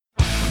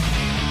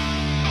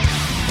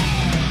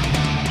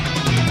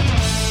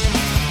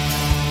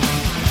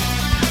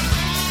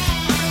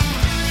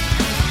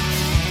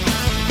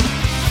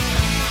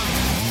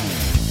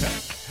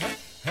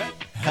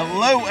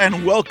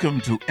and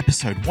welcome to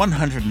episode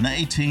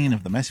 118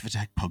 of the Massive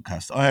Attack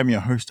podcast. I am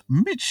your host,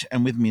 Mitch,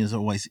 and with me as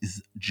always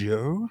is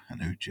Joe.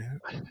 Hello, Joe.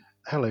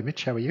 Hello,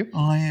 Mitch. How are you?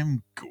 I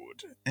am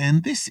good.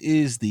 And this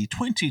is the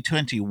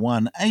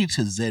 2021 A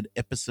to Z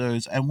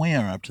episodes, and we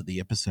are up to the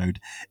episode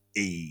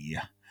E.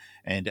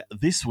 And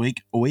this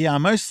week, we are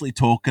mostly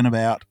talking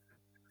about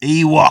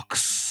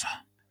Ewoks.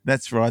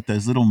 That's right,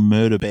 those little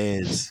murder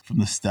bears from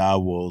the Star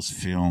Wars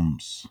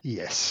films.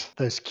 Yes,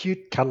 those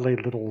cute, cuddly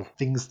little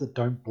things that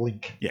don't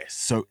blink. Yes,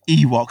 so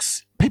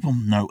Ewoks, people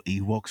know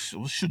Ewoks,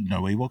 or should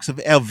know Ewoks,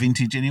 of our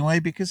vintage anyway,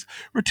 because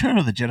Return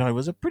of the Jedi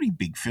was a pretty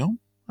big film.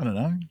 I don't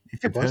know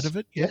if you've heard of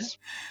it. Yes.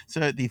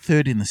 So the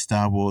third in the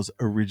Star Wars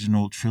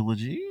original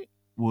trilogy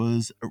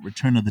was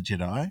Return of the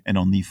Jedi, and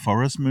on the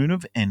forest moon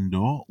of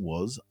Endor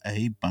was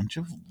a bunch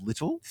of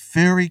little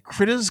furry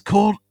critters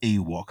called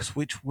Ewoks,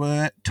 which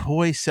were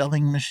toy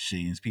selling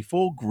machines.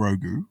 Before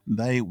Grogu,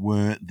 they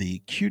were the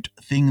cute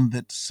thing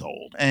that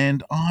sold,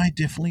 and I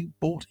definitely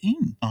bought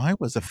in. I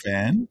was a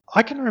fan.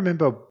 I can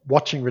remember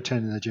watching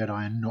Return of the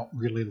Jedi and not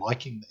really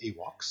liking the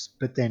Ewoks,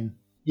 but then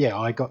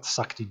I got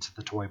sucked into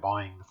the toy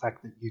buying. The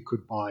fact that you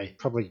could buy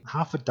probably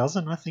half a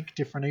dozen, I think,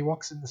 different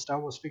Ewoks in the Star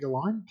Wars figure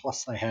line.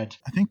 Plus they had...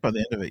 I think by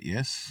the end of it,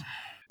 yes.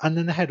 And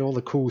then they had all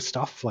the cool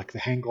stuff like the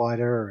hang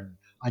glider, and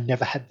I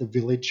never had the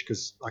village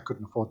because I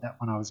couldn't afford that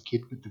when I was a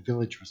kid, but the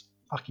village was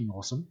fucking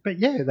awesome. But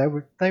yeah,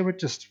 they were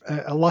just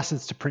a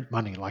license to print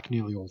money, like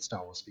nearly all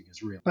Star Wars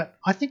figures, really. But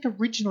I think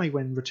originally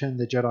when Return of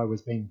the Jedi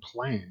was being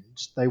planned,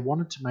 they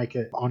wanted to make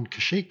it on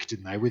Kashyyyk,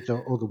 didn't they, with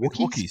all the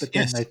Wookiees? But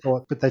then yes. they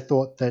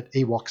thought that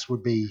Ewoks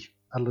would be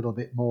a little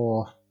bit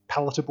more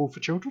palatable for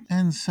children.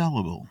 And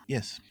sellable,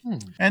 yes.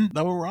 And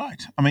they were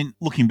right. I mean,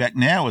 looking back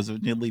now as a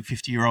nearly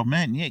 50-year-old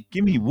man,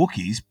 give me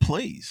Wookiees,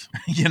 please.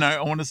 I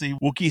want to see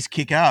Wookiees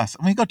kick ass.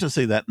 And we got to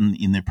see that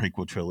in their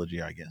prequel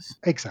trilogy, I guess.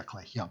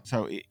 Exactly, yeah.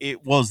 So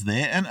it was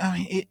there, and I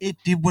mean, it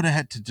did what it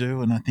had to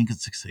do, and I think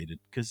it succeeded.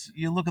 Because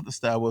you look at the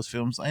Star Wars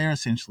films, they are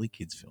essentially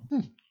kids'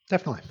 films.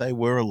 Definitely. They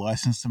were a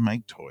license to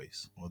make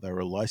toys, or they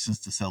were a license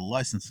to sell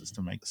licenses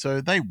to make. So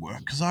they were,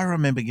 because I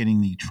remember getting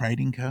the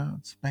trading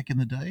cards back in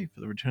the day for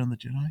the Return of the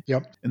Jedi.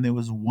 Yep. And there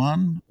was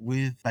one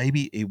with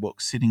baby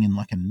Ewoks sitting in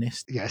like a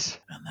nest. Yes.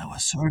 And they were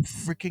so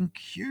freaking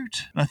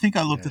cute. And I think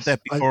I looked at that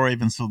before I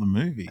even saw the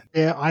movie.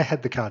 Yeah, I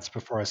had the cards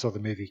before I saw the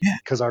movie. Yeah.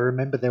 Because I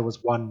remember there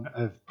was one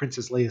of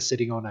Princess Leia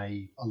sitting on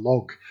a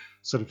log,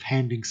 sort of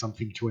handing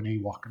something to an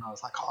Ewok. And I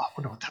was like, I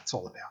wonder what that's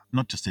all about.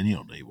 Not just any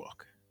old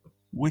Ewok.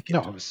 Wicket.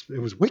 No, it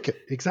was Wicket,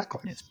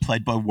 exactly. Yes,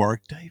 played by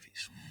Warwick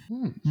Davis.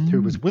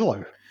 Who was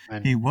Willow.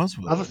 And he was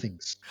Willow. Other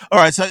things. All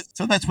right, so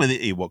that's where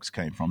the Ewoks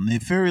came from. They're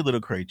furry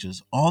little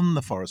creatures on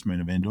the forest moon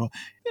of Endor.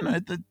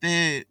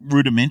 They're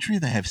rudimentary.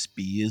 They have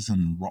spears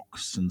and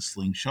rocks and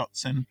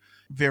slingshots and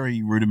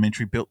very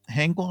rudimentary built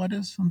hang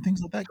gliders and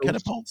things like that,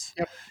 catapults.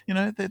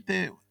 Yep.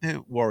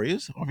 They're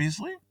warriors,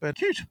 obviously, but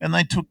cute. And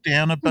they took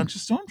down a bunch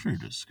of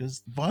stormtroopers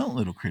because violent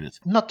little critters.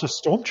 Not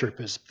just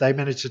stormtroopers. They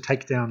managed to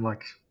take down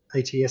like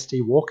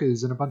ATST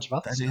walkers and a bunch of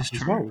other stuff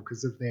as well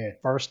because of their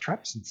forest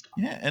traps and stuff.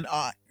 Yeah, and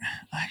I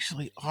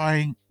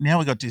now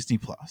we got Disney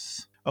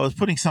Plus. I was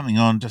putting something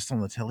on just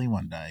on the telly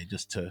one day,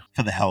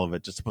 for the hell of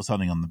it, just to put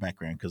something on the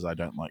background because I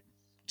don't like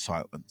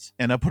silence.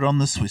 And I put on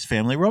the Swiss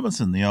Family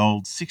Robinson, the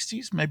old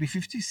 60s, maybe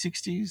 50s,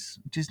 60s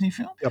Disney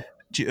film. Yep.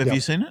 Have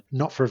you seen it?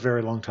 Not for a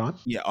very long time.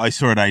 Yeah, I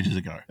saw it ages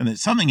ago. And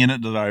there's something in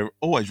it that I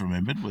always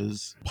remembered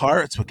was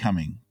pirates were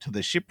coming to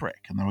the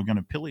shipwreck and they were going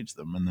to pillage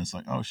them. And it's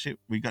like, oh shit,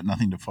 we got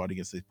nothing to fight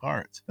against these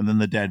pirates. And then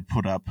the dad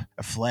put up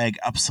a flag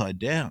upside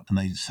down and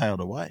they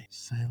sailed away.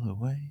 Sail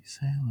away,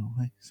 sail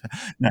away.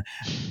 No.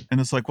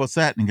 And it's like, what's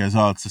that? And he goes,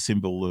 oh, it's a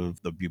symbol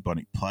of the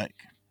bubonic plague.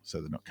 So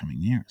they're not coming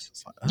near us.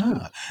 It's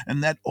like,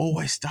 and that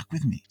always stuck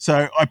with me.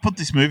 So I put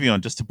this movie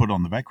on just to put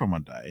on the background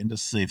one day and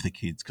just see if the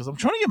kids, because I'm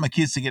trying to get my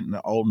kids to get into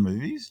old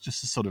movies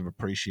just to sort of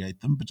appreciate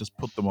them, but just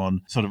put them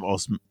on sort of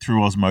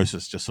through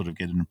osmosis, just sort of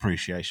get an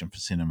appreciation for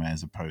cinema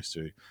as opposed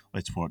to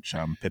let's watch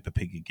Peppa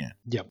Pig again.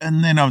 Yep.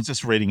 And then I was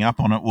just reading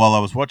up on it while I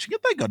was watching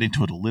it. They got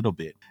into it a little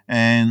bit.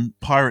 And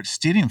pirates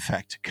did, in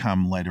fact,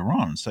 come later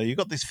on. So you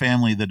got this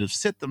family that have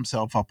set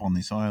themselves up on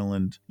this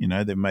island.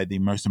 They've made the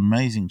most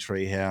amazing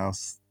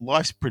treehouse.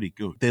 Life's pretty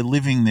good. They're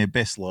living their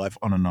best life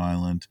on an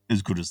island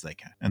as good as they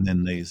can. And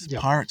then these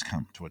pirates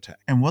come to attack.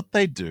 And what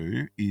they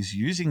do is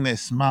using their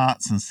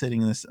smarts and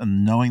setting this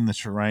and knowing the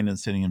terrain and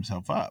setting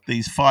themselves up.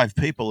 These 5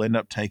 people end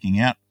up taking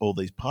out all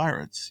these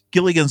pirates,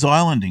 Gilligan's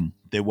Islanding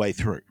their way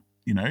through.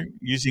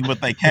 Using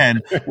what they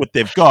can, what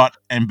they've got,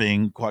 and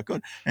being quite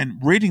good. And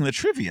reading the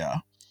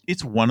trivia,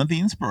 it's one of the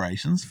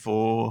inspirations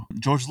for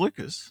George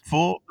Lucas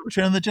for the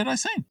Return of the Jedi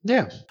scene.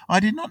 Yeah. I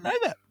did not know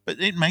that, but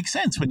it makes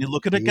sense when you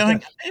look at it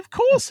going, of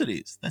course it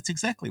is. That's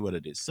exactly what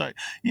it is. So,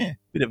 yeah,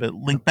 bit of a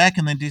link back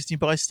and then Disney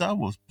buys Star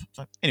Wars.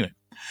 So, anyway,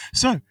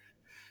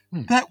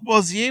 that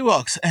was the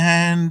Ewoks,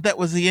 and that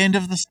was the end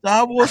of the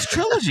Star Wars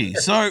trilogy.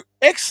 So,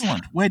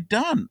 excellent. We're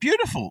done.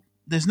 Beautiful.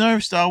 there's no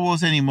Star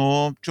Wars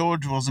anymore.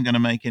 George wasn't going to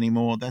make any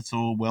more. That's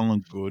all well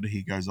and good.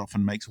 He goes off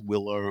and makes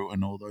Willow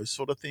and all those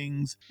sort of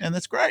things, and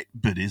that's great.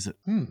 But is it?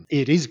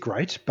 It is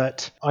great,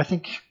 but I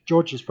think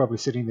George is probably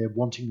sitting there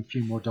wanting a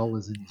few more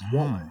dollars in his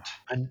wallet.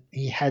 And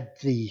he had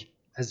the,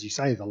 as you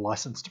say, the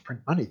license to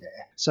print money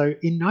there. So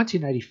in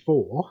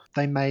 1984,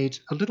 they made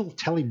a little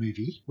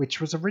telemovie, which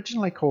was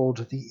originally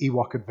called The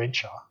Ewok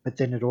Adventure, but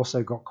then it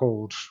also got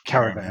called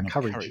Caravan of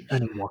Courage,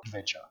 an Ewok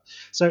Adventure.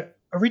 So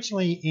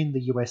originally in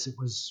the US, it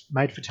was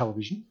made for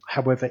television.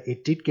 However,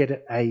 it did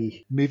get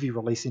a movie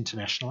release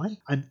internationally.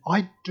 And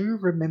I do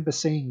remember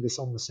seeing this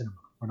on the cinema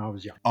when I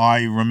was young.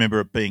 I remember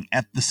it being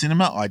at the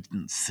cinema. I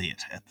didn't see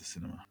it at the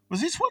cinema.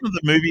 Was this one of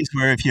the movies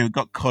where if you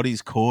got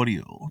Cotty's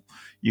Cordial,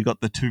 you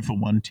got the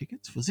 2-for-1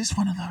 tickets? Was this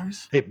one of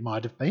those? It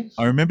might have been.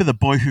 I remember The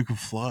Boy Who Could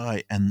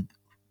Fly and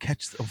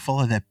Catch or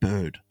Follow That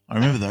Bird. I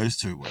remember those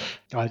two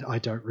well. I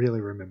don't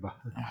really remember.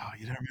 Oh,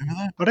 you don't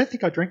remember that? I don't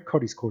think I drank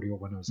Cotty's Cordial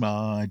when I was...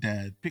 My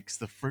dad picks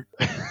the fruit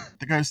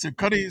that goes to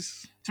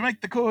Cotty's to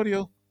make the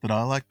cordial that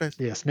I like best.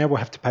 Yes, now we'll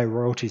have to pay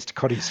royalties to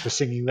Cotty's for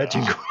singing that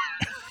jingle.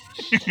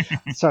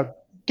 So,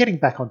 getting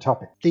back on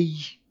topic, the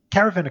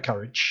Caravan of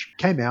Courage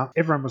came out.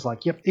 Everyone was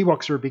like, yep,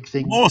 Ewoks are a big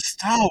thing. More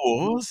Star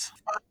Wars?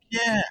 Fuck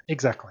yeah.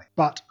 Exactly.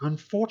 But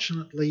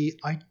unfortunately,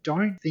 I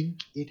don't think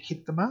it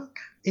hit the mark.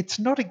 It's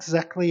not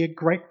exactly a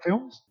great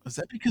film. Was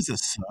that because it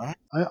sucked?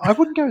 I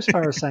wouldn't go as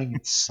far as saying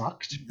it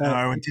sucked, but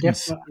No, it didn't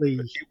definitely...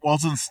 suck. It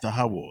wasn't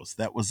Star Wars.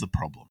 That was the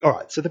problem. All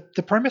right, so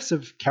the premise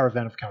of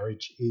Caravan of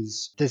Courage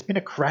is there's been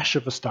a crash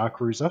of a Star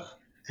Cruiser,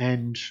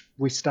 and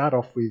we start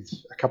off with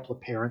a couple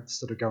of parents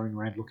that are going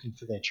around looking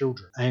for their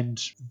children.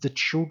 And the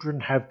children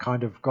have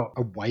kind of got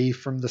away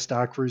from the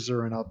Star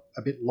Cruiser and are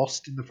a bit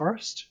lost in the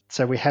forest.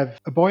 So we have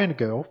a boy and a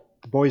girl.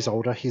 The boy's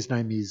older. His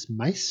name is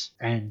Mace,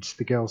 and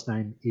the girl's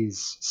name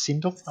is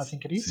Sindel, I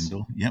think it is.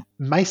 Sindel, yep.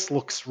 Mace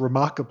looks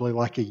remarkably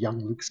like a young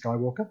Luke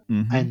Skywalker,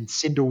 and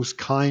Sindel's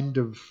kind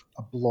of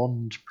a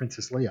blonde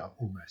Princess Leia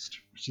almost.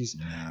 She's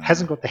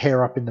hasn't got the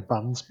hair up in the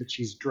buns, but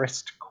she's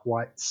dressed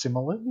quite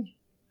similarly.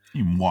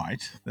 In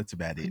white, that's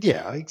about it.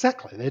 Yeah,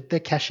 exactly. They're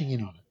cashing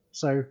in on it.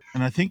 So,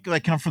 and I think they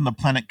come from the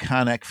planet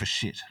Karnak for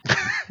shit.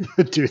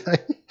 Do they?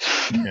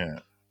 Yeah.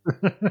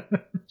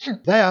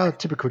 They are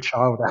typical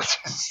child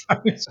actors.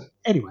 So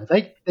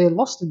anyway, they're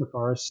lost in the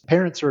forest.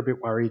 Parents are a bit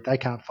worried. They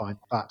can't find them.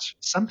 But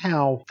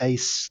somehow they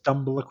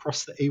stumble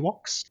across the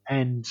Ewoks.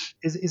 And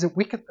is it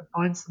Wicket that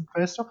finds them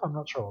first off? I'm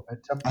not sure. But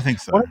I think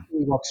so. One of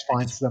the Ewoks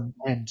finds them.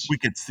 And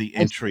Wicket's the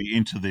entry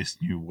into this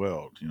new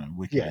world. You know,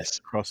 Wicket is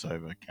the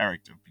crossover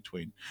character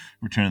between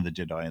Return of the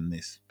Jedi and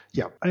this.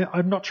 Yeah,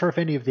 I'm not sure if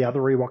any of the other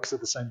Ewoks are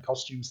the same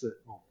costumes that,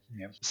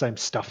 same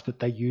stuff that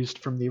they used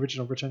from the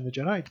original Return of the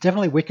Jedi.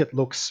 Definitely Wicket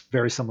looks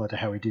very similar to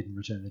how he did in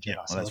Return of the Jedi.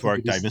 Yeah, well, that's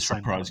Warwick Davis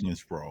reprising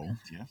his role.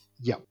 Yeah.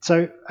 Yeah.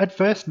 So at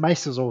first,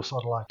 Mace is all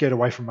sort of like, get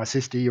away from my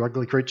sister, you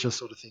ugly creature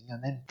sort of thing.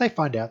 And then they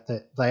find out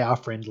that they are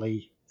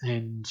friendly.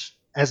 And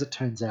as it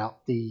turns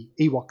out, the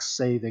Ewoks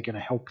say they're going to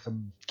help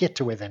them get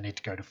to where they need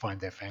to go to find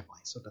their family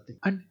sort of thing.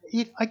 And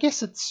I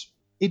guess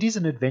it is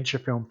an adventure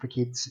film for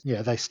kids.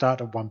 Yeah, they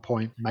start at one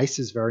point. Mace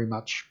is very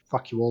much,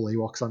 fuck you all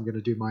Ewoks, I'm going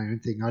to do my own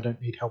thing. I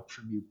don't need help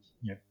from you,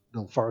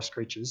 little forest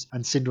creatures.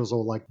 And Cinder's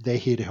all like, they're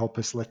here to help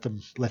us, let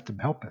them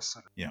help us.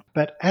 Yeah.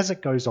 But as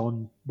it goes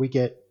on, we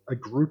get a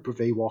group of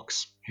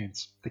Ewoks,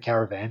 hence the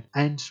caravan,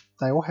 and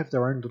they all have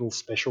their own little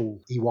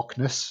special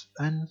Ewokness,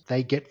 and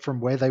they get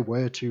from where they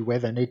were to where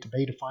they need to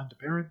be to find the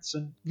parents.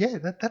 And yeah,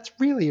 that's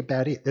really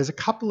about it. There's a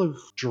couple of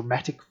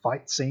dramatic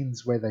fight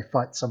scenes where they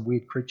fight some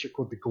weird creature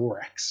called the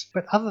Gorax,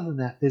 but other than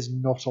that, there's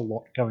not a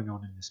lot going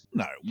on in this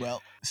movie. No,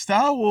 well,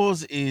 Star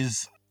Wars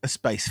is a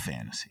space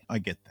fantasy. I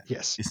get that.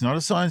 Yes. It's not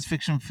a science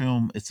fiction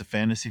film. It's a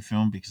fantasy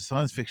film because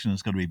science fiction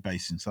has got to be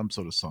based in some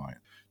sort of science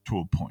to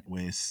a point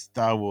where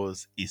Star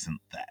Wars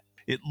isn't that.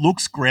 It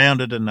looks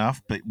grounded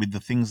enough, but with the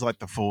things like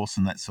the Force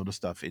and that sort of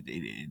stuff, it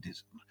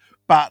isn't.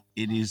 But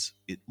it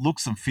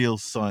looks and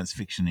feels science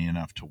fiction-y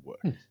enough to work.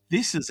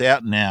 This is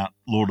out and out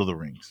Lord of the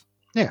Rings.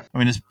 Yeah.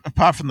 I mean,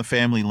 apart from the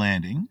family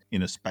landing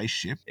in a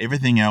spaceship,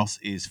 everything else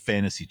is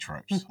fantasy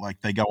tropes.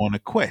 Like they go on a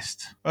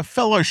quest, a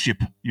fellowship,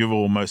 you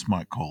almost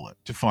might call it,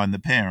 to find the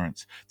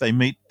parents. They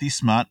meet the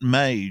smart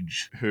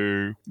mage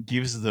who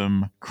gives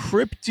them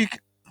cryptic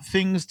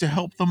things to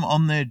help them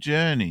on their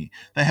journey.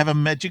 They have a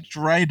magic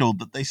dreidel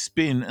that they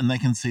spin and they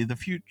can see the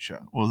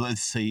future, or they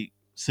see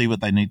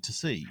what they need to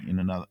see in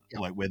another,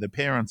 like where the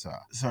parents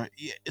are. So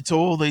yeah, it's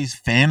all these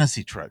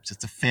fantasy tropes.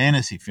 It's a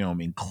fantasy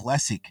film in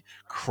classic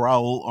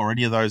Krull or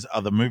any of those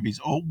other movies,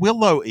 or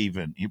Willow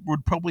even. It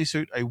would probably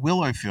suit a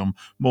Willow film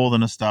more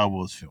than a Star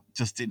Wars film,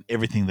 just in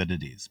everything that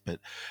it is. But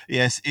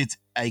yes, it's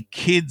a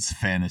kid's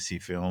fantasy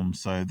film,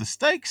 so the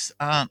stakes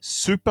aren't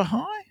super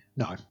high.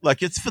 No.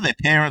 Like, it's for their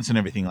parents and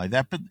everything like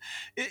that, but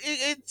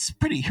it's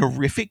pretty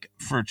horrific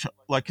for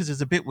because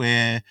there's a bit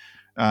where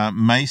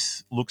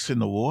Mace looks in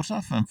the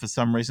water and for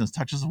some reason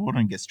touches the water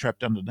and gets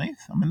trapped underneath.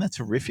 I mean, that's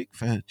horrific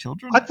for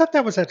children. I thought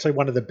that was actually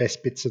one of the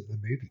best bits of the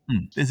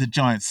movie. There's a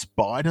giant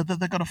spider that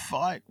they got to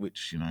fight,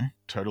 which,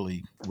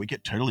 totally,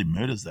 Wicket totally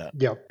murders that.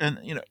 Yep.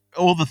 And,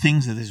 all the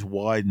things that this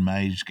wide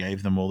mage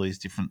gave them, all these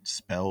different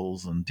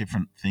spells and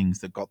different things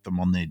that got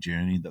them on their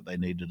journey that they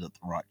needed at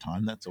the right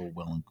time, that's all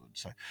well and good.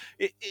 So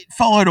it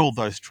followed all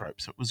those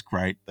tropes. It was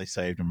great. They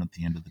saved them at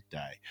the end of the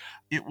day.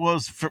 It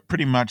was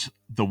pretty much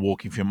the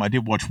walking film. I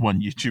did watch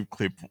one YouTube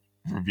clip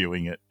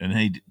reviewing it,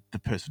 and the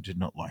person did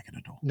not like it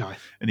at all. No.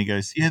 And he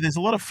goes, yeah, there's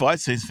a lot of fight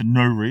scenes for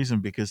no reason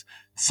because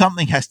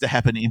something has to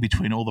happen in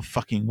between all the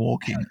fucking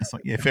walking. It's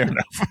like, yeah, fair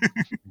enough.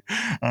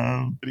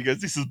 But he goes,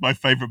 this is my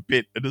favorite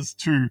bit. It is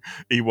two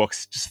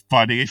Ewoks just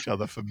fighting each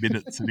other for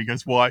minutes. And he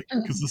goes, why?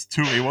 Because there's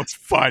two Ewoks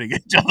fighting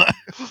each other.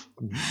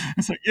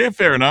 It's like, yeah,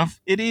 fair enough.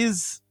 It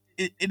is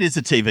a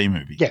TV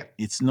movie. Yeah.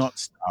 It's not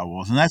Star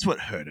Wars, and that's what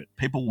hurt it.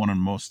 People wanted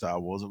more Star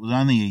Wars. It was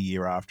only a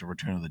year after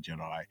Return of the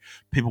Jedi.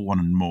 People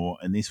wanted more,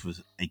 and this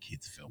was a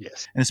kids' film.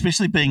 Yes. And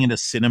especially being in a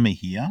cinema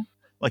here,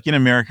 like in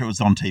America, it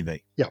was on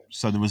TV. Yeah.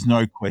 So there was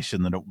no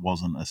question that it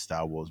wasn't a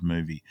Star Wars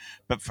movie.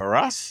 But for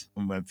us,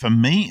 for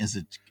me as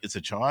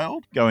a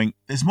child, going,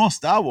 there's more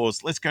Star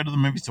Wars, let's go to the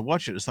movies to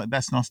watch it. It's like,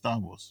 that's not Star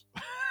Wars.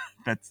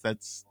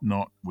 That's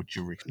not what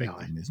you're expecting.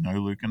 No. There's no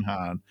Luke and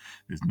Han.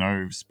 There's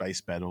no space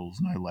battles,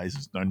 no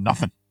lasers, no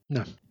nothing.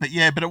 No. But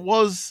it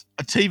was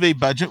a TV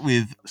budget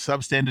with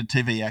substandard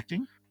TV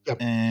acting. Yep.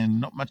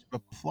 And not much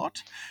of a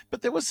plot.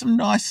 But there was some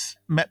nice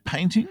matte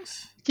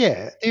paintings.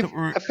 Yeah.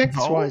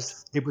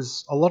 Effects-wise, it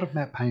was a lot of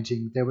matte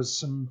painting. There was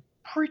some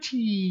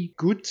pretty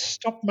good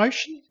stop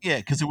motion. Yeah,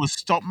 because it was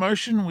stop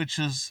motion, which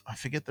is, I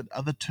forget the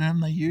other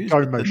term they use.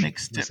 Go motion. The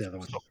next step,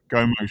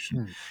 go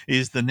motion,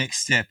 is the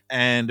next step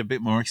and a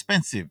bit more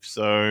expensive.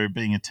 So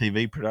being a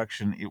TV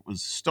production, it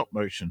was stop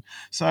motion.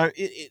 So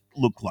it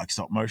looked like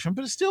stop motion,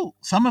 but still,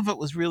 some of it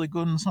was really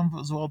good and some of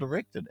it was well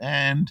directed.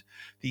 And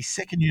the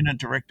second unit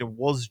director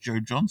was Joe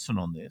Johnston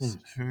on this,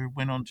 who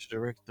went on to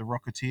direct The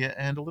Rocketeer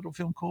and a little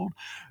film called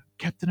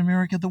Captain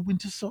America: The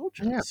Winter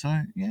Soldier. Yeah.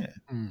 So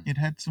it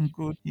had some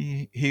good.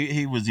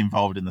 He was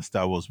involved in the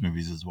Star Wars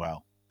movies as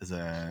well as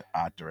a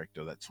art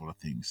director, that sort of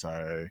thing.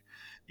 So,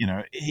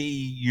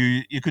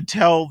 you could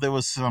tell there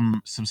was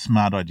some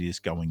smart ideas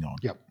going on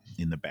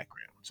in the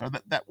background. So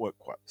that worked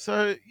quite.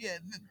 So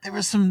there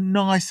are some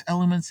nice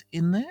elements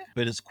in there,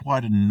 but it's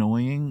quite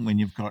annoying when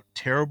you've got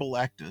terrible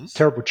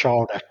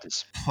child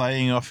actors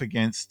playing off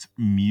against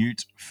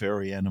mute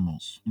furry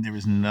animals. There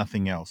is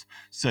nothing else.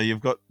 So you've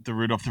got the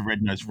Rudolph the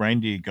Red-Nosed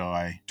Reindeer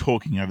guy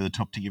talking over the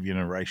top to give you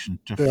narration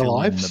to Spare fill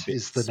Lives in the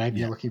bits. is the name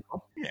you're looking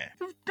for. Yeah,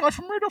 the guy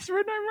from Rudolph the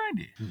Red-Nosed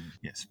Reindeer.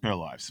 Yes, Spare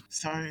Lives.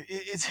 So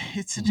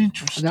it's an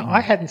interesting. Now,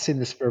 I hadn't seen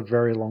this for a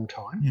very long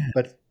time,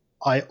 but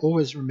I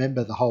always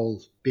remember the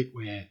whole bit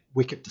where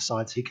Wicket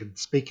decides he can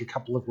speak a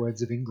couple of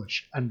words of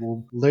English and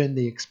will learn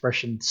the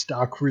expression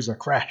Star Cruiser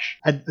crash.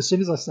 And as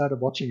soon as I started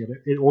watching it,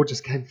 it all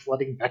just came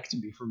flooding back to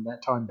me from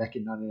that time back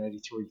in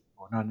 1983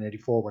 or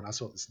 1984 when I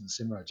saw this in the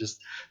cinema. Just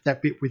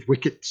that bit with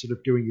Wicket sort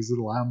of doing his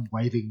little arm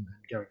waving and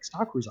going,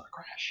 Star Cruiser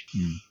crash.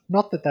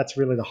 Not that that's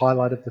really the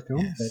highlight of the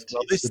film, but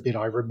it's the bit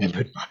I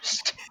remembered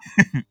most.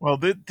 Well,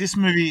 this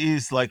movie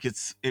is like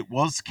it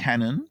was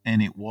canon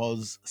and it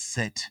was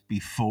set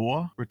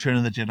before Return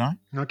of the Jedi.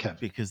 Okay.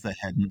 Because they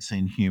hadn't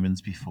seen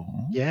humans before.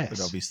 Yes.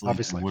 But obviously.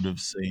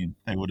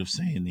 They would have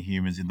seen the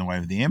humans in the Way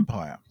of the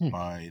Empire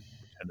by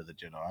Return of the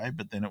Jedi,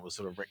 but then it was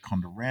sort of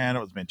retconned around. It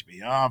was meant to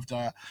be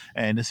after,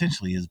 and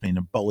essentially has been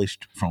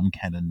abolished from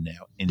canon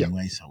now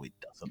anyway, so it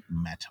doesn't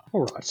matter.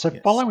 All right. So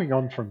following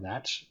on from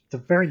that, the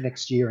very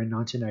next year in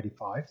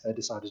 1985, they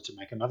decided to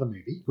make another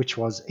movie, which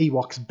was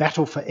Ewoks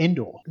Battle for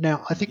Endor.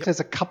 Now, I think there's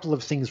a couple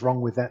of things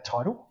wrong with that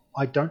title.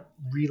 I don't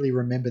really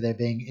remember there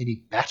being any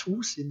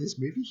battles in this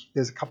movie.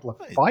 There's a couple of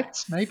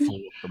fights, maybe.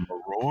 For the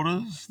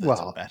Marauders, that's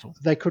a battle.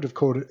 They could have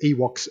called it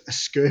Ewoks a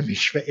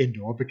skirmish for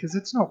Endor because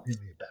it's not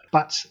really a battle.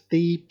 But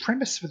the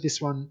premise for this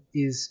one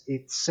is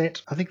it's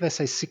set, I think they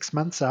say 6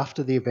 months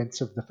after the events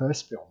of the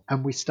first film.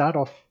 And we start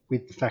off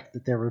with the fact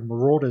that there are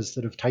Marauders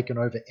that have taken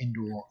over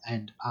Endor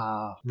and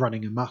are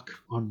running amok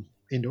on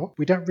Endor.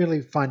 We don't really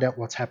find out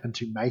what's happened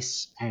to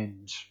Mace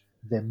and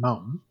their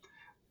mum.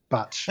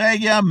 But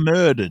they are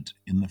murdered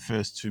in the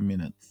first 2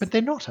 minutes. But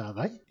they're not, are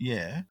they?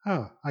 Yeah.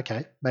 Oh,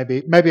 okay.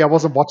 Maybe I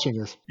wasn't watching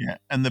this. Yeah,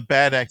 and the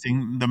bad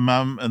acting, the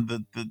mum and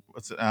the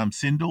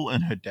Sindel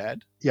and her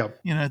dad. Yep.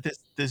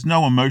 There's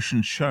no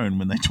emotion shown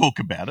when they talk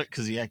about it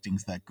because the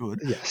acting's that good.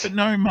 Yes. But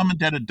no, mum and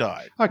dad had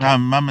died. Okay.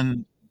 Mum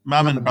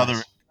and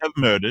brother have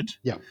murdered.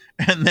 Yeah.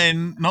 And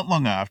then not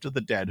long after,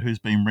 the dad, who's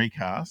been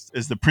recast,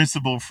 is the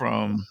principal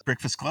from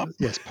Breakfast Club.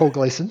 Yes, Paul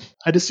Gleason.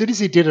 And as soon as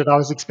he did it, I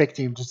was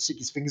expecting him to stick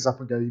his fingers up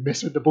and go, you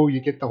mess with the bull,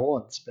 you get the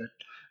horns. But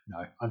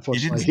no,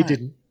 unfortunately, he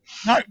didn't.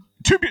 No,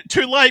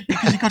 too late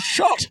because he got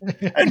shot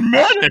and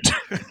murdered.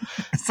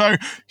 So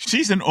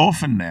she's an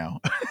orphan now.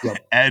 Yep.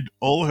 And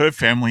all her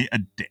family are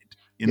dead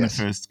in the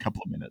first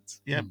couple of minutes.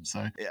 Yep.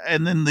 So,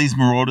 and then these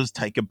Marauders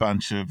take a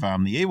bunch of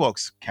the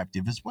Ewoks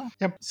captive as well.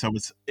 Yep. So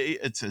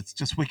it's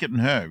just Wicket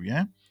and her,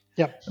 yeah.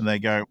 Yep. and they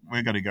go,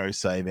 "We're going to go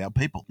save our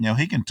people." Now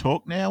he can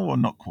talk now, or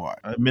not quite.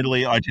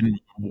 Admittedly, I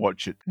didn't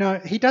watch it. No,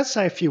 he does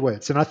say a few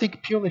words, and I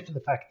think purely for the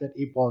fact that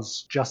it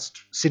was just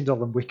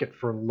Sindel and Wicket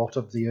for a lot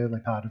of the early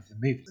part of the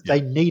movie. Yeah.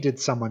 They needed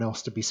someone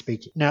else to be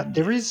speaking. Now,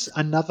 there is Yes.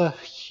 another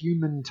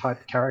human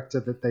type character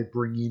that they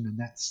bring in, and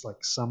that's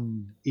like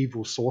some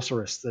evil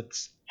sorceress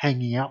that's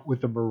hanging out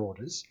with the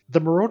Marauders. The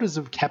Marauders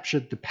have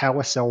captured the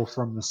power cell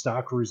from the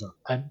Star Cruiser,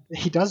 and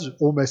he does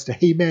almost a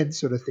He-Man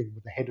sort of thing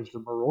with the head of the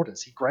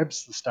Marauders. He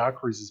grabs the Star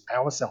Cruiser's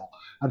power cell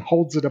and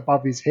holds it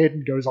above his head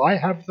and goes, "I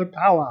have the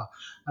power."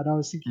 And I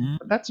was thinking, Mm.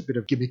 but that's a bit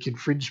of gimmick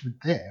infringement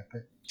there.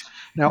 But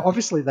now,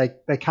 obviously,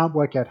 they can't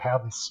work out how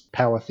this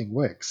power thing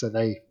works, so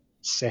they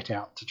set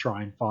out to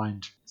try and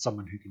find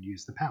someone who can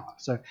use the power.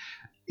 So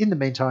in the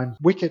meantime,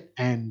 Wicket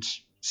and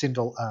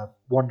Sindel are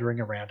wandering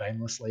around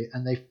aimlessly,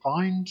 and they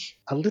find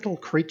a little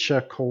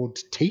creature called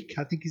Teak,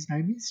 I think his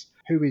name is,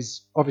 who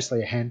is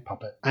obviously a hand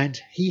puppet, and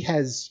he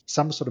has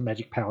some sort of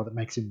magic power that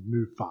makes him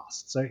move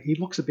fast. So he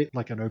looks a bit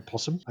like an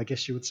opossum, I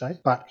guess you would say,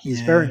 but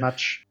he's very Yeah.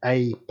 much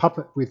a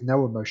puppet with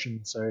no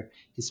emotion. So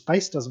his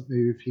face doesn't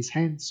move, his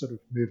hands sort of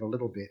move a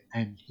little bit,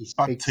 and he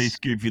Buck speaks. teeth,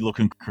 goofy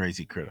looking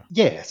crazy critter.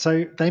 Yeah,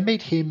 so they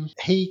meet him.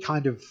 He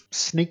kind of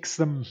sneaks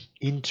them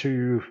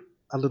into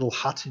a little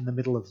hut in the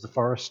middle of the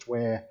forest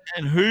where,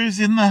 And who's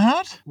in the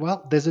hut?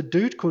 well, there's a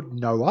dude called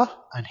Noah,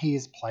 and he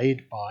is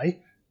played by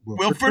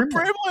Wilfred Wilfred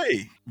Brimley.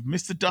 Brimley,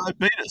 Mr.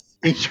 Diabetes.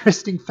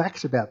 Interesting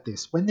fact about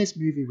this: when this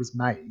movie was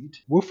made,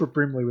 Wilfred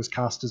Brimley was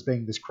cast as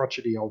being this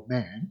crotchety old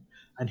man,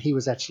 and he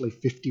was actually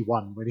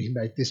 51 when he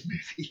made this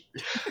movie.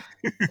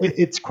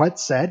 It's quite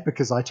sad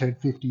because I turned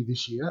 50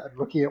 this year, and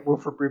looking at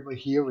Wilfred Brimley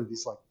here with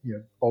his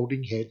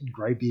balding head and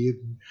grey beard,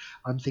 and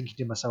I'm thinking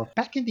to myself,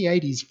 back in the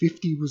 80s,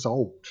 50 was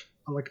old.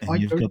 And I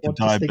you've don't got the want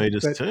to think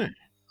diabetes that too.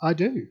 I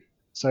do.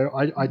 So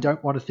I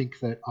don't want to think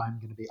that I'm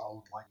going to be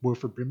old like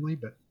Wilfred Brimley,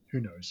 but who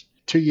knows?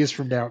 2 years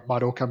from now, it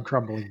might all come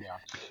crumbling down.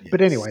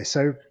 But Yes. anyway,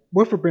 so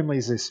Wilfred Brimley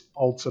is this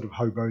old sort of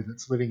hobo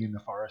that's living in the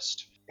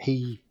forest.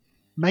 He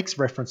makes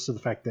reference to the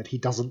fact that he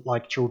doesn't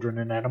like children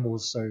and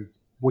animals, so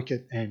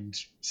Wicket and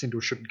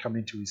Sindel shouldn't come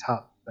into his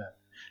hut. But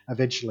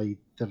eventually,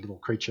 the little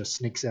creature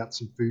sneaks out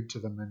some food to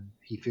them, and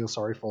he feels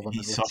sorry for them He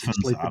and lets them softens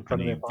sleep in up and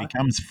front of he their fire.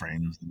 becomes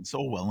friends, and it's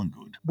all well and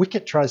good.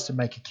 Wicket tries to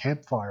make a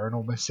campfire and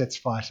almost sets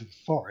fire to the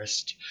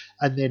forest,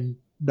 and then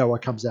Noah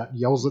comes out and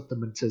yells at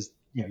them and says,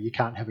 you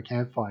can't have a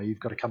campfire, you've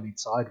got to come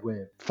inside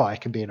where fire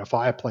can be in a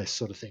fireplace,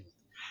 sort of thing.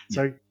 Yeah.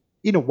 So,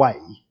 in a way,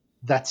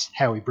 that's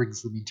how he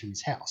brings them into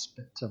his house.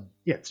 But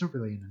it's not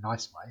really in a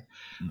nice way.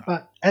 No.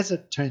 But as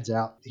it turns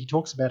out, he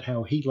talks about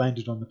how he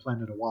landed on the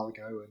planet a while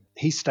ago and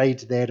he stayed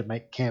there to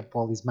make camp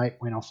while his mate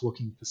went off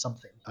looking for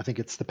something. I think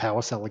it's the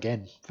power cell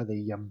again for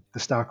the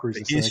Star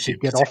Cruiser, so His they ship,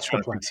 could get he's off the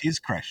trying to planet. fix his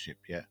crash ship,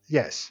 yeah.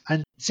 Yes,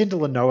 and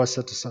Sindel and Noah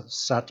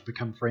start to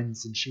become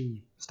friends, and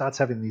she starts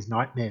having these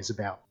nightmares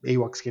about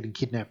Ewoks getting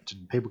kidnapped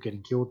and people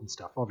getting killed and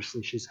stuff.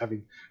 Obviously, she's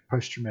having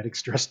post-traumatic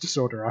stress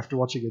disorder after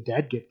watching her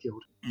dad get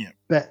killed. Yeah.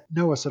 But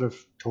Noah sort of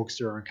talks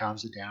to her and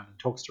calms her down and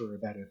talks to her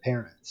about her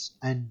parents.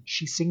 And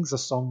she sings a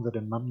song that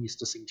her mum used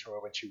to sing to her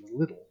when she was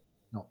little.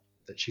 Not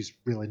that she's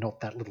really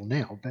not that little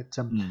now, but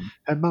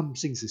her mum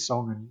sings this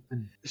song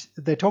and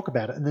they talk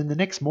about it. And then the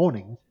next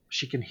morning,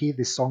 she can hear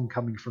this song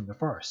coming from the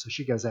forest. So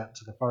she goes out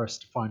into the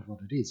forest to find what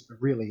it is. But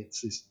really,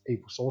 it's this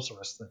evil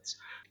sorceress that's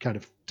kind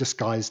of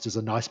disguised as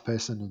a nice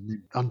person and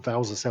then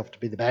unveils herself to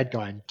be the bad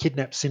guy and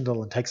kidnaps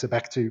Sindel and takes her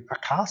back to a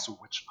castle,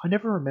 which I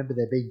never remember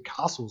there being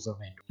castles on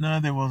Endor.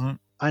 No, there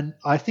wasn't. And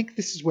I think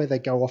this is where they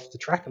go off the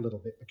track a little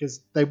bit because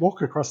they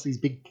walk across these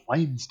big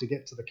plains to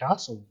get to the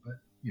castle, but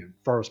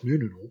Forest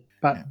Moon and all.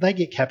 But they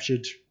get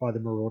captured by the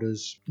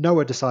Marauders.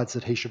 Noah decides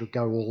that he should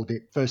go all a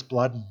bit first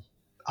blood and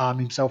arm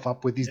himself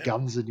up with his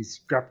guns and his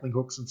grappling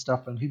hooks and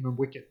stuff, and him and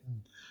Wicket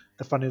and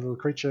the funny little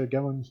creature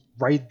go and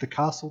raid the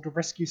castle to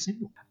rescue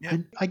Sindel. Yep.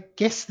 And I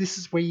guess this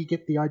is where you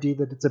get the idea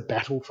that it's a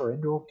battle for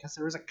Endor because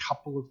there is a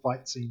couple of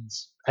fight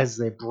scenes as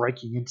they're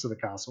breaking into the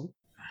castle.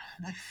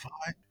 They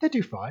fight. They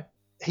do fight.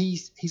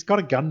 He's got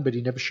a gun, but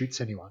he never shoots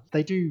anyone.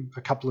 They do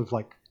a couple of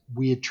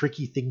weird,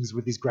 tricky things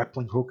with his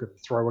grappling hook and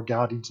throw a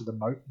guard into the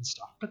moat and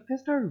stuff. But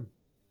there's no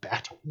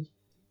battle.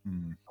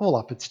 All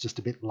up, it's just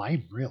a bit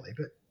lame, really.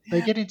 But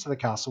they get into the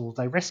castle,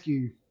 they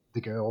rescue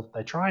the girl,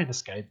 they try and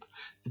escape.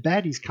 The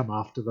baddies come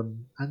after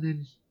them, and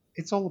then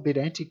it's all a bit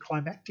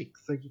anticlimactic.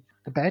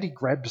 The baddie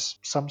grabs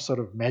some sort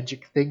of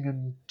magic thing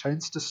and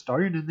turns to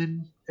stone, and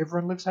then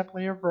everyone lives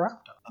happily ever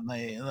after. And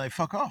they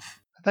fuck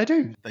off. They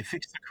do. They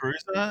fix the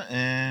cruiser,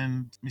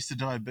 and Mr.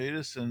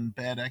 Diabetes and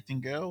Bad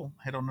Acting Girl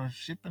head on a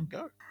ship and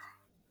go.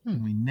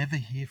 And we never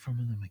hear from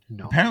them again.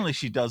 No. Apparently,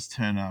 she does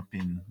turn up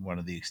in one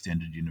of the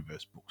extended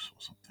universe books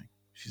or something.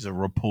 She's a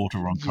reporter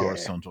on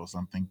Coruscant or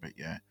something, but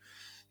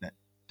that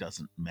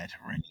doesn't matter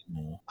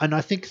anymore. And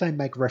I think they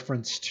make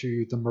reference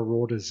to the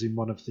Marauders in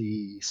one of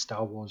the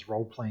Star Wars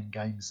role-playing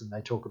games, and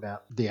they talk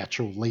about the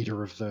actual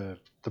leader of the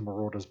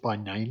Marauders by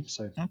name.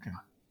 So Okay.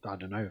 I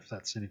don't know if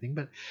that's anything,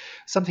 but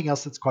something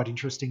else that's quite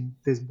interesting.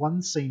 There's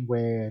one scene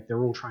where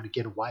they're all trying to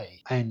get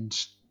away, and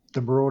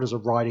the Marauders are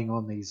riding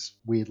on these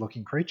weird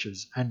looking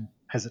creatures. And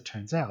as it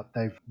turns out,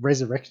 they've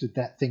resurrected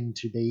that thing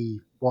to be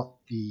what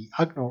the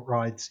Ugnaught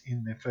rides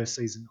in their first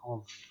season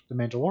of The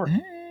Mandalorian.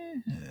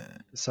 Yeah,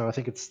 So I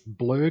think it's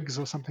blurgs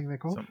or something they're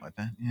called. something like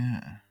that.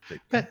 Yeah.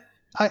 Deep cut. But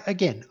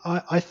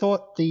I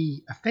thought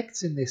the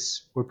effects in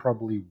this were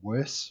probably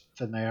worse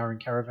than they are in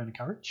Caravan of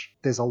Courage.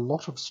 There's a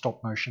lot of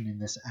stop motion in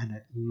this, and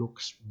it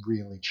looks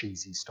really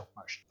cheesy stop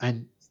motion.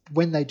 And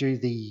when they do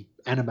the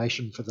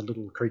animation for the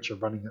little creature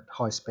running at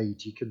high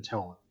speed, you can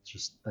tell it's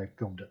just they've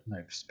filmed it and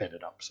they've sped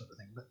it up, sort of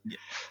thing. But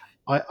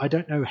Yeah. I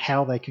don't know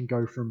how they can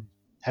go from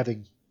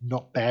having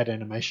not bad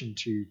animation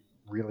to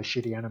really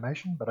shitty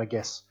animation, but I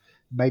guess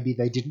maybe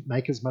they didn't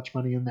make as much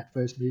money in that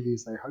first movie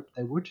as they hoped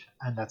they would,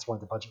 and that's why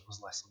the budget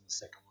was less on the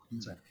second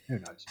one. So who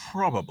knows?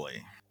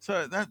 Probably.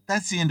 So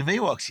that's the end of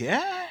Ewoks,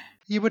 yeah?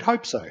 You would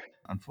hope so.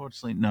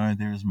 Unfortunately, no,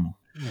 there is more.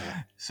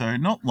 Yeah. So,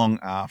 not long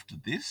after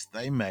this,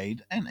 they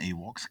made an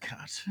Ewoks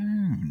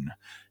cartoon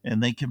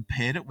and they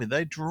compared it with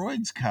a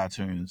droids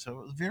cartoon. So,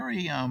 it was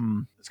very,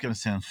 it's going to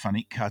sound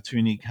funny,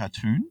 cartoony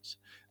cartoons.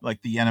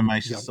 Like the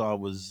animation Yep. style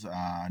was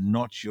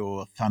not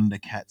your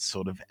Thundercats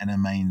sort of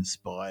anime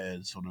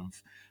inspired, sort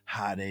of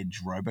hard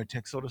edge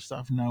Robotech sort of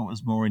stuff. No, it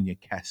was more in your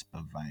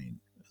Casper vein,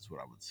 is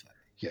what I would say.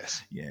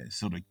 Yes. Yeah,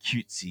 sort of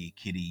cutesy,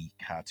 kitty,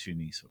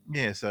 cartoony. Sort of.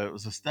 Yeah, so it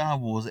was a Star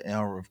Wars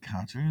hour of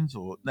cartoons,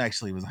 or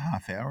actually, it was a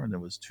half hour, and there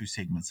was two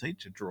segments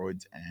each: of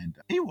droids and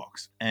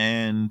Ewoks.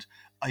 And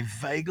I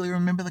vaguely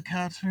remember the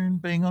cartoon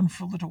being on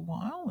for a little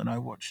while, and I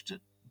watched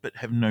it, but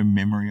have no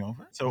memory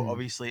of it. So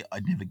obviously, I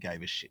never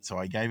gave a shit. So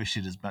I gave a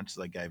shit as much as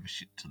I gave a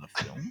shit to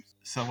the films.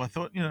 So I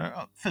thought,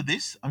 for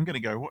this, I'm going to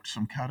go watch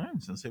some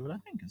cartoons and see what I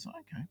think. It's like,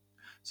 okay.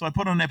 So I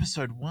put on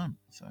episode 1.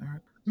 So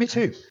Me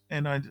too.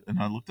 and I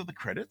looked at the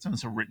credits and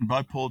it's written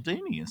by Paul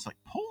Dini. It's like,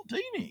 Paul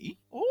Dini,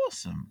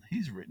 awesome.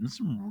 He's written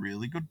some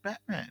really good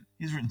Batman.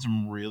 He's written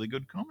some really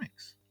good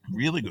comics.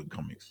 Really good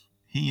comics.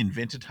 He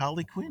invented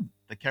Harley Quinn,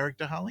 the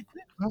character Harley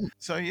Quinn. Oh.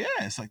 So yeah,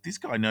 it's like this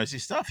guy knows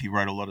his stuff. He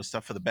wrote a lot of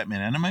stuff for the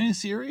Batman animated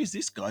series.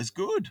 This guy's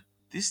good.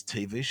 This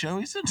TV show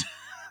isn't.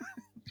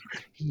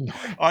 No.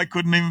 I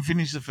couldn't even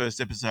finish the first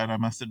episode, I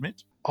must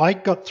admit. I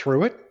got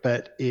through it,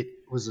 but it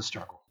was a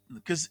struggle.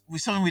 Because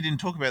with something we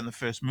didn't talk about in the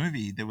first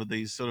movie, there were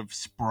these sort of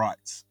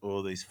sprites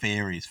or these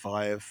fairies,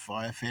 fire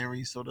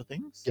fairies sort of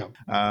things. Yep.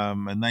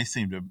 And they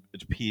seemed to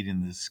have appeared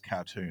in this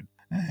cartoon.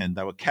 And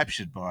they were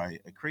captured by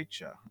a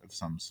creature of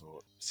some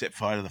sort. Set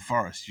fire to the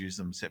forest, used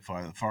them to set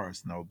fire to the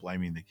forest, and they were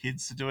blaming the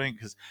kids for doing it.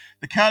 Because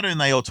the cartoon,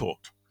 they all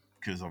talked.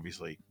 Because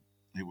obviously,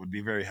 it would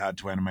be very hard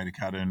to animate a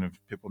cartoon of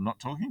people not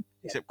talking,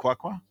 except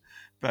Quackwa.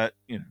 But,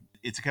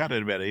 it's a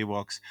cartoon about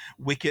Ewoks,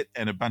 Wicket,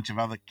 and a bunch of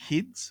other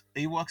kids,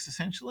 Ewoks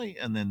essentially,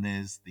 and then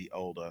there's the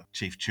older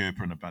Chief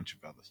Chirper and a bunch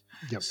of others.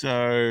 Yep.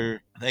 So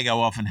they go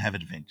off and have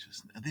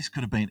adventures. Now, this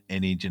could have been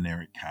any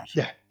generic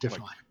cartoon. Yeah,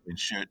 definitely. Like in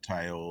Shirt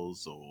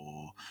Tails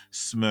or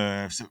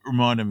Smurfs. It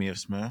reminded me of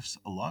Smurfs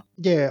a lot.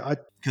 Yeah,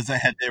 because they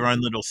had their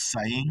own little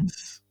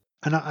sayings.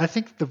 and I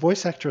think the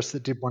voice actress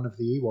that did one of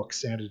the Ewoks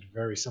sounded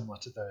very similar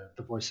to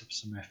the voice of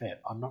Smurfette.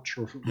 I'm not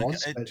sure if it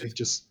was, but it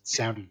just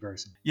sounded very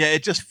similar. Yeah,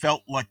 it just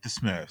felt like the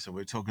Smurfs. So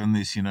we're talking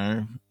this,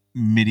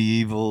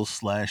 medieval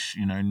 /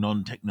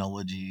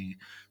 non-technology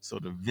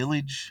sort of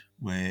village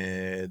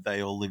where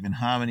they all live in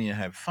harmony and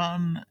have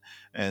fun,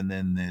 and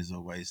then there's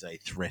always a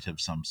threat of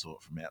some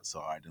sort from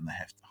outside, and they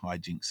have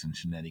hijinks and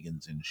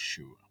shenanigans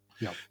ensue.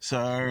 Yep.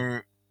 So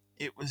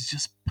it was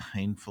just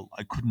painful.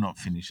 I could not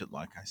finish it,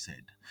 like I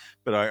said.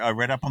 But I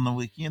read up on the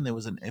wiki, and there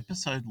was an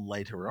episode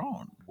later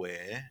on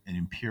where an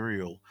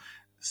Imperial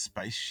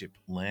spaceship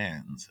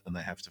lands and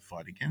they have to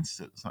fight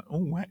against it. It's like,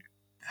 oh, wait,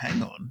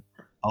 hang on.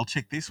 I'll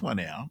check this one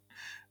out.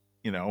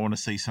 I want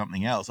to see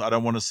something else. I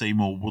don't want to see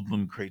more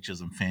woodland creatures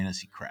and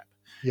fantasy crap.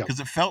 Yep. Because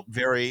it felt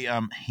very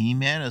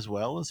He-Man as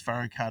well, as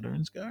far as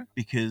cartoons go.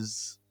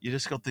 Because you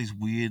just got these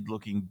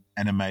weird-looking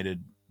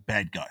animated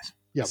bad guys,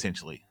 Yep.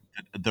 essentially,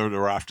 that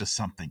are after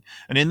something.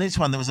 And in this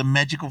one, there was a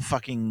magical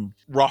fucking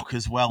rock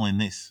as well in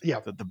this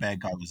Yep. that the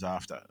bad guy was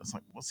after. It's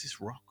like, what's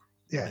this rock?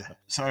 Yeah. Whatever.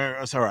 So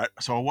it's all right.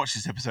 So I watched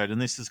this episode,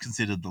 and this is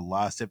considered the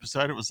last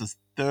episode. It was the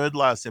third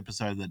last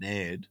episode that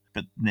aired,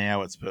 but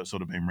now it's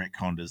sort of been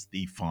retconned as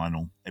the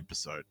final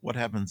episode. What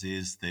happens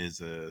is there's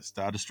a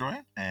Star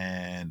Destroyer,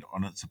 and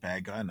on it's a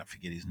bad guy, and I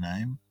forget his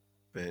name,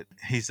 but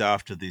he's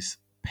after this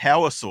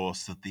power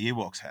source that the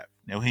Ewoks have.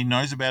 Now, he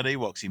knows about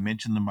Ewoks. He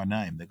mentioned them by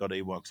name. They got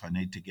Ewoks. I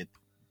need to get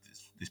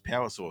this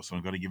power source, and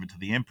I've got to give it to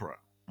the Emperor.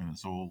 And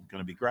it's all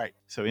going to be great.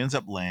 So he ends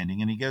up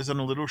landing, and he goes on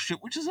a little ship,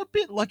 which is a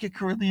bit like a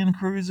Corellian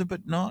cruiser,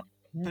 but not.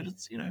 But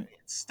it's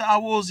it's Star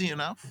Warsy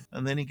enough.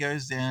 And then he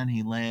goes down,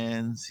 he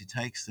lands, he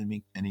takes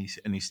them, and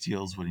he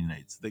steals what he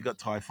needs. They got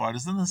TIE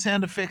fighters, and the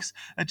sound effects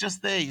are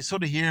just there. You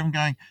sort of hear him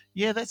going,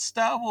 "Yeah, that's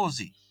Star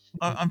Warsy.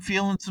 I'm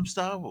feeling some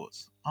Star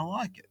Wars. I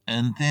like it."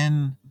 And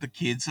then the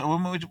kids.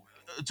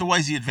 It's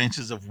always the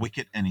adventures of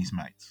Wicket and his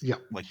mates,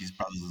 like his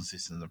brothers and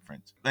sisters and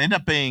friends. They end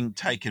up being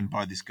taken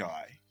by this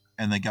guy.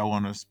 And they go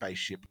on a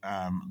spaceship,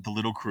 the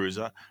little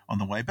cruiser, on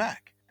the way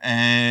back.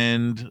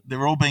 And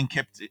they're all being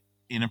kept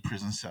in a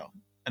prison cell.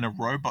 and a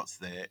robot's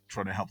there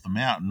trying to help them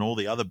out, and all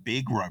the other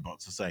big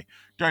robots are saying,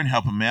 "Don't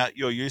help him out.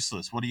 You're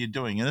useless. What are you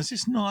doing?" And there's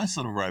this nice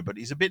little robot.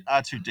 He's a bit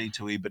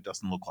R2D2y, but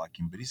doesn't look like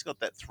him. But he's got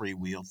that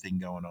three-wheel thing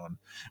going on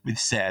with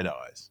sad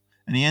eyes,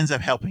 and he ends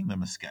up helping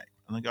them escape.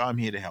 And they go, "I'm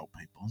here to help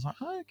people." I was like,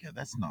 "Oh, okay,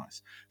 that's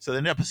nice." So they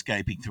end up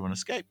escaping through an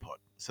escape pod.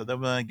 So then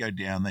when they go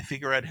down, they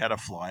figure out how to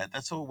fly it.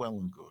 That's all well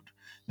and good.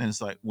 Then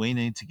it's like, we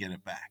need to get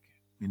it back.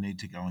 We need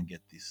to go and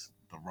get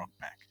the rock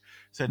back.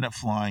 So end up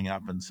flying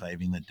up and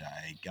saving the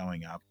day,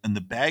 going up. And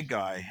the bad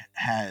guy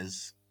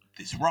has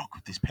this rock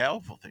with this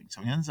powerful thing.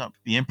 So he ends up,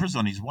 the Emperor's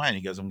on his way, and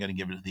he goes, "I'm going to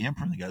give it to the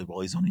Emperor." And he goes,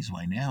 "Well, he's on his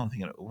way now." I'm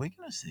thinking, "Oh, we're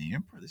going to see the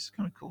Emperor. This is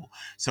kind of cool."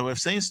 So we've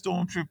seen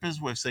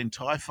stormtroopers, we've seen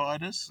TIE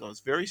fighters, so it's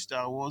very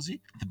Star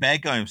Warsy. The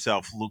bad guy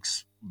himself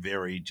looks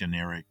very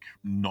generic,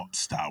 not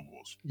Star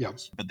Wars. Yep.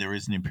 But there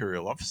is an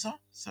Imperial officer,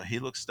 so he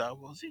looks Star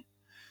Warsy.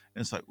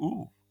 And it's like,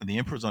 ooh, and the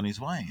Emperor's on his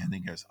way. And he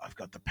goes, "I've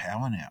got the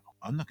power now.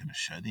 I'm not going to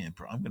show the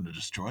Emperor. I'm going to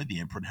destroy the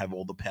Emperor and have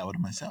all the power to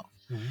myself."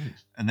 Mm.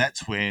 And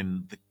that's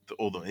when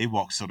all the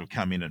Ewoks sort of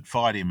come in and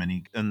fight him.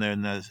 And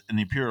then there's an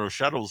Imperial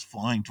shuttle's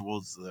flying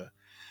towards the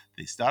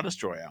Star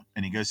Destroyer.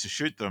 And he goes to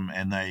shoot them,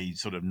 and they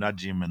sort of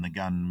nudge him, and the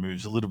gun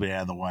moves a little bit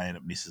out of the way, and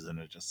it misses, and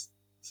it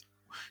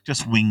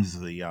just wings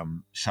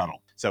the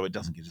shuttle so it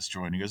doesn't get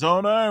destroyed. And he goes, "Oh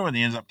no," and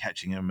he ends up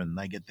catching him, and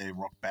they get their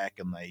rock back,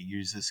 and they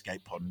use the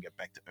escape pod and get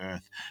back to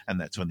Earth.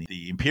 And that's when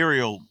the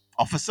Imperial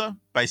officer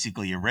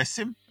basically arrests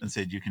him and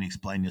said, "You can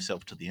explain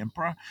yourself to the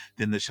Emperor."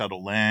 Then the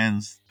shuttle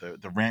lands,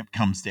 the ramp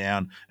comes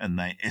down, and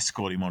they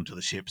escort him onto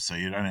the ship, so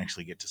you don't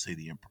actually get to see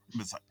the Emperor.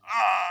 It's like,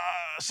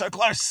 so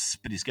close,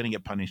 but he's going to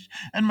get punished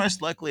and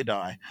most likely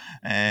die.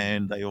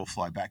 And they all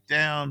fly back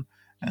down.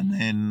 And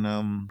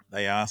then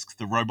they ask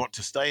the robot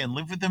to stay and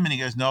live with them, and he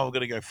goes, "No, I've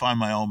got to go find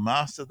my old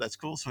master." That's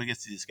cool. So he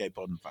gets to the escape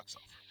pod and fucks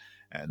off.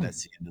 And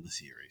that's the end of the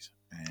series.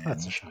 And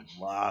That's a shame.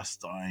 the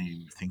last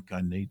I think I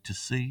need to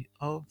see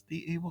of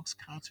the Ewoks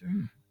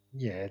cartoon.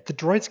 Yeah, the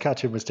Droids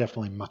cartoon was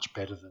definitely much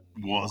better than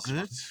the Was Ewoks one.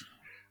 it?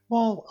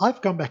 Well,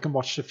 I've gone back and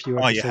watched a few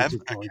Oh, you episodes have?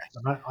 of Droids,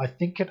 and I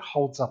think it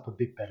holds up a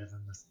bit better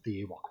than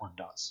the Ewok one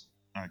does.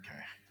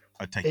 Okay.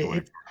 I take your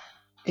word.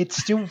 It's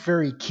still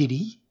very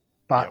kiddie,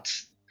 but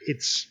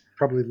it's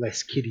probably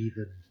less kiddie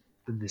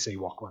than this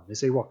Ewok one.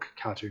 This Ewok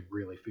cartoon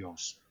really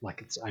feels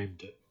like it's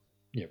aimed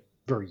at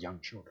very young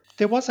children.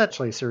 There was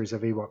actually a series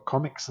of Ewok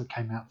comics that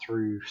came out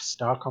through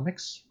Star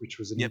Comics, which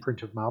was an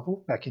imprint of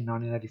Marvel back in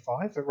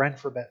 1985. It ran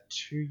for about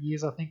 2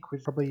 years, I think,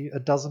 with probably a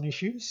dozen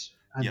issues.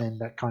 And then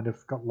that kind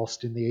of got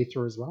lost in the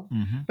ether as well.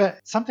 Mm-hmm. But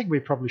something we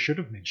probably should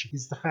have mentioned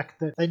is the fact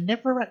that they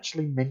never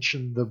actually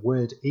mentioned the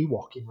word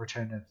Ewok in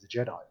Return of the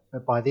Jedi.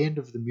 But by the end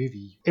of the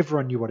movie,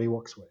 everyone knew what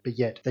Ewoks were. But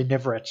yet they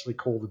never actually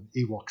called them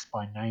Ewoks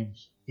by name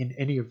in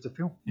any of the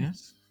film.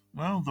 Yes.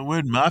 Well, the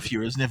word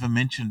mafia is never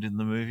mentioned in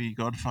the movie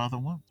Godfather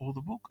 1 or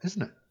the book.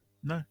 Isn't it?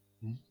 No.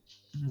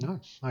 No.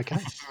 Okay.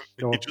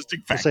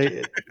 Interesting fact. So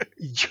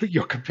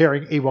you're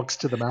comparing Ewoks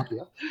to the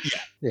mafia.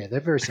 Yeah, they're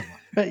very similar.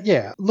 But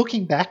yeah,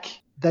 looking back,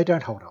 they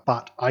don't hold up.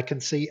 But I can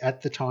see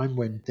at the time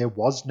when there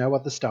was no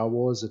other Star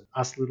Wars and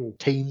us little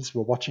teens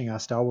were watching our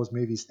Star Wars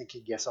movies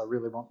thinking, yes, I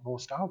really want more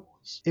Star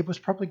Wars. It was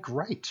probably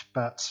great.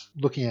 But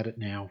looking at it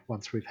now,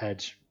 once we've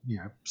had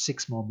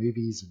 6 more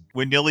movies. And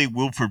we're nearly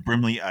Wilford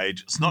Brimley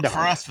age. It's not for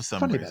us for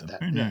some reason. About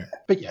that. Who knew? Yeah.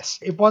 But yes,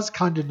 it was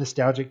kind of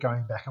nostalgic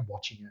going back and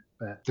watching it,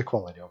 but the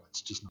quality of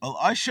it's just not. Well,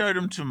 I showed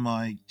them to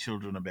my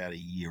children about a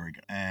year ago,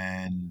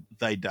 and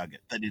they dug it.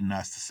 They didn't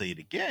ask to see it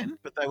again,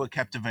 but they were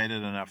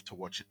captivated enough to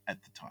watch it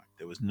at the time.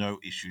 There was no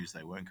issues.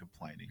 They weren't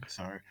complaining.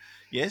 So,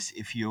 yes,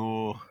 if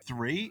you're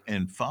 3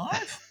 and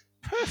 5,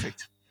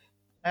 perfect.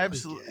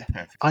 Absolutely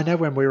perfect. I know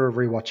when we were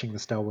rewatching the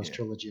Star Wars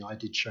trilogy, I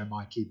did show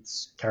my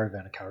kids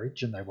Caravan of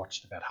Courage, and they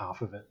watched about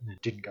half of it and then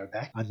didn't go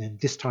back. And then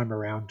this time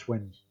around,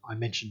 when I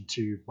mentioned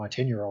to my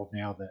 10-year-old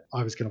now that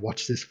I was going to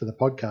watch this for the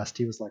podcast,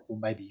 he was like, "Well,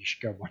 maybe you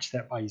should go watch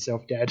that by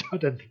yourself, Dad. I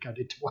don't think I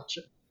need to watch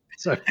it."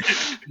 So,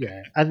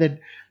 yeah. And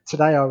then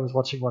today I was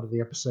watching one of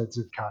the episodes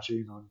of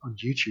cartoon on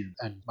YouTube,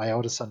 and my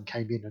eldest son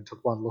came in and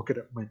took one look at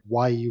it and went,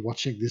 "Why are you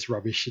watching this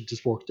rubbish?" and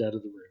just walked out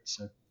of the room.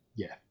 So,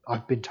 yeah,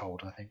 I've been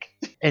told, I think.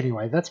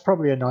 Anyway, that's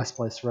probably a nice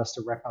place for us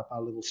to wrap up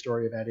our little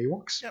story about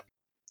Ewoks. Yep.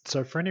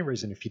 So for any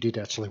reason, if you did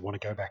actually want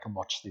to go back and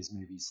watch these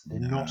movies, they're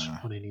not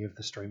on any of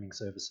the streaming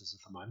services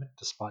at the moment,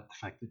 despite the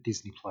fact that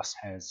Disney Plus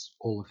has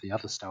all of the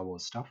other Star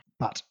Wars stuff.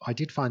 But I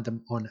did find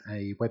them on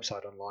a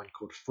website online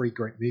called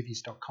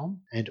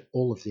freegreatmovies.com, and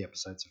all of the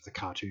episodes of the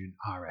cartoon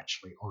are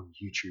actually on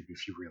YouTube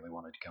if you really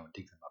wanted to go and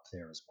dig them up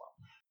there as well.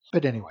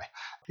 But anyway,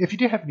 if you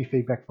do have any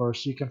feedback for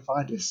us, you can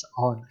find us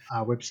on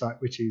our website,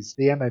 which is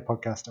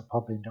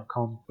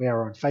themapodcast.podbean.com. We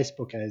are on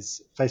Facebook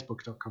as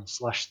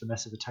facebook.com/The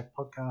Massive Attack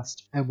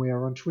Podcast, and we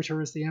are on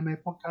Twitter as the MA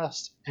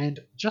Podcast.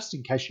 And just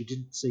in case you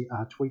didn't see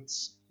our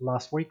tweets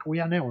last week, we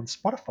are now on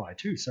Spotify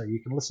too, so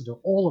you can listen to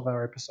all of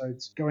our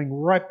episodes going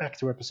right back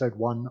to episode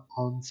 1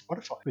 on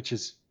Spotify, which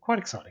is quite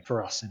exciting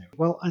for us anyway.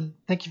 Well, and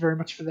thank you very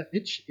much for that,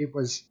 Mitch. It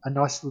was a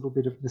nice little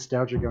bit of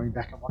nostalgia going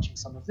back and watching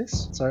some of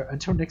this. So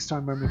until next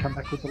time when we come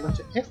back with the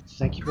letter F,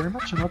 thank you very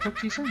much, and I'll talk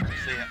to you soon. See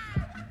ya.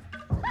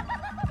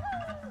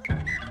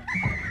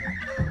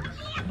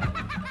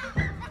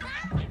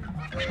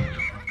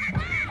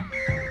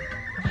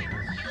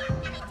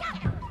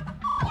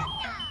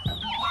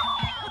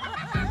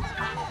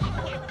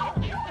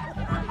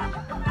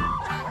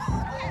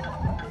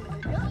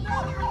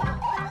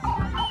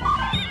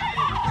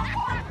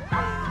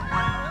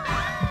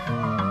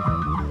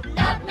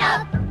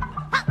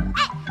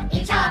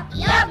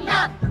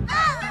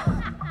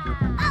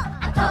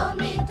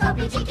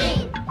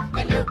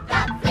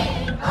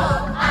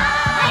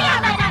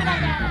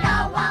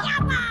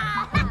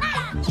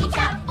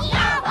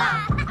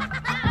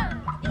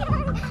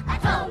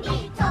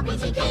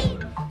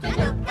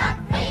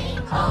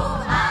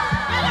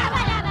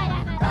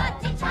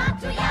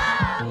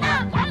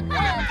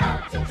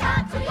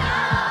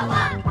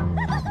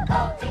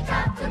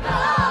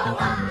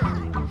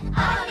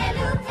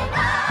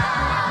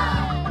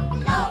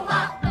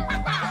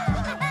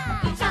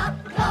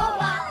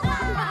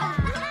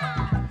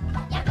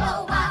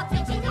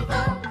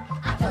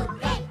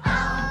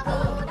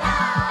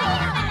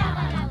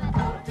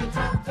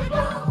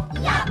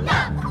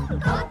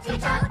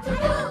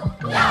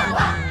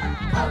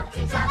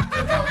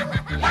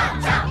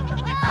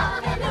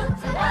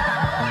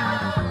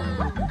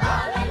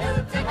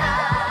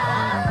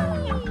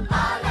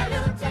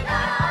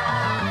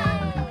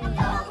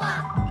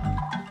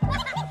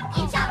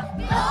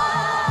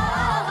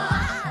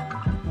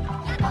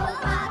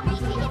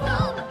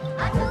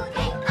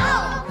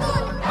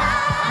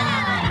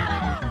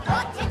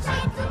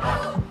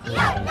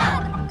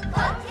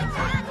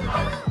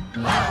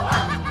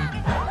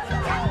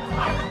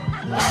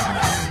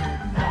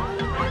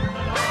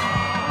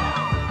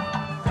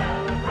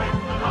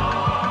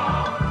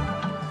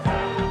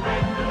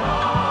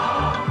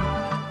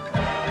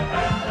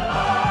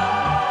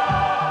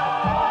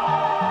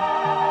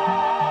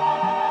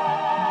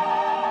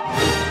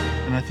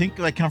 think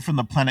they come from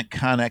the planet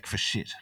Karnak for shit.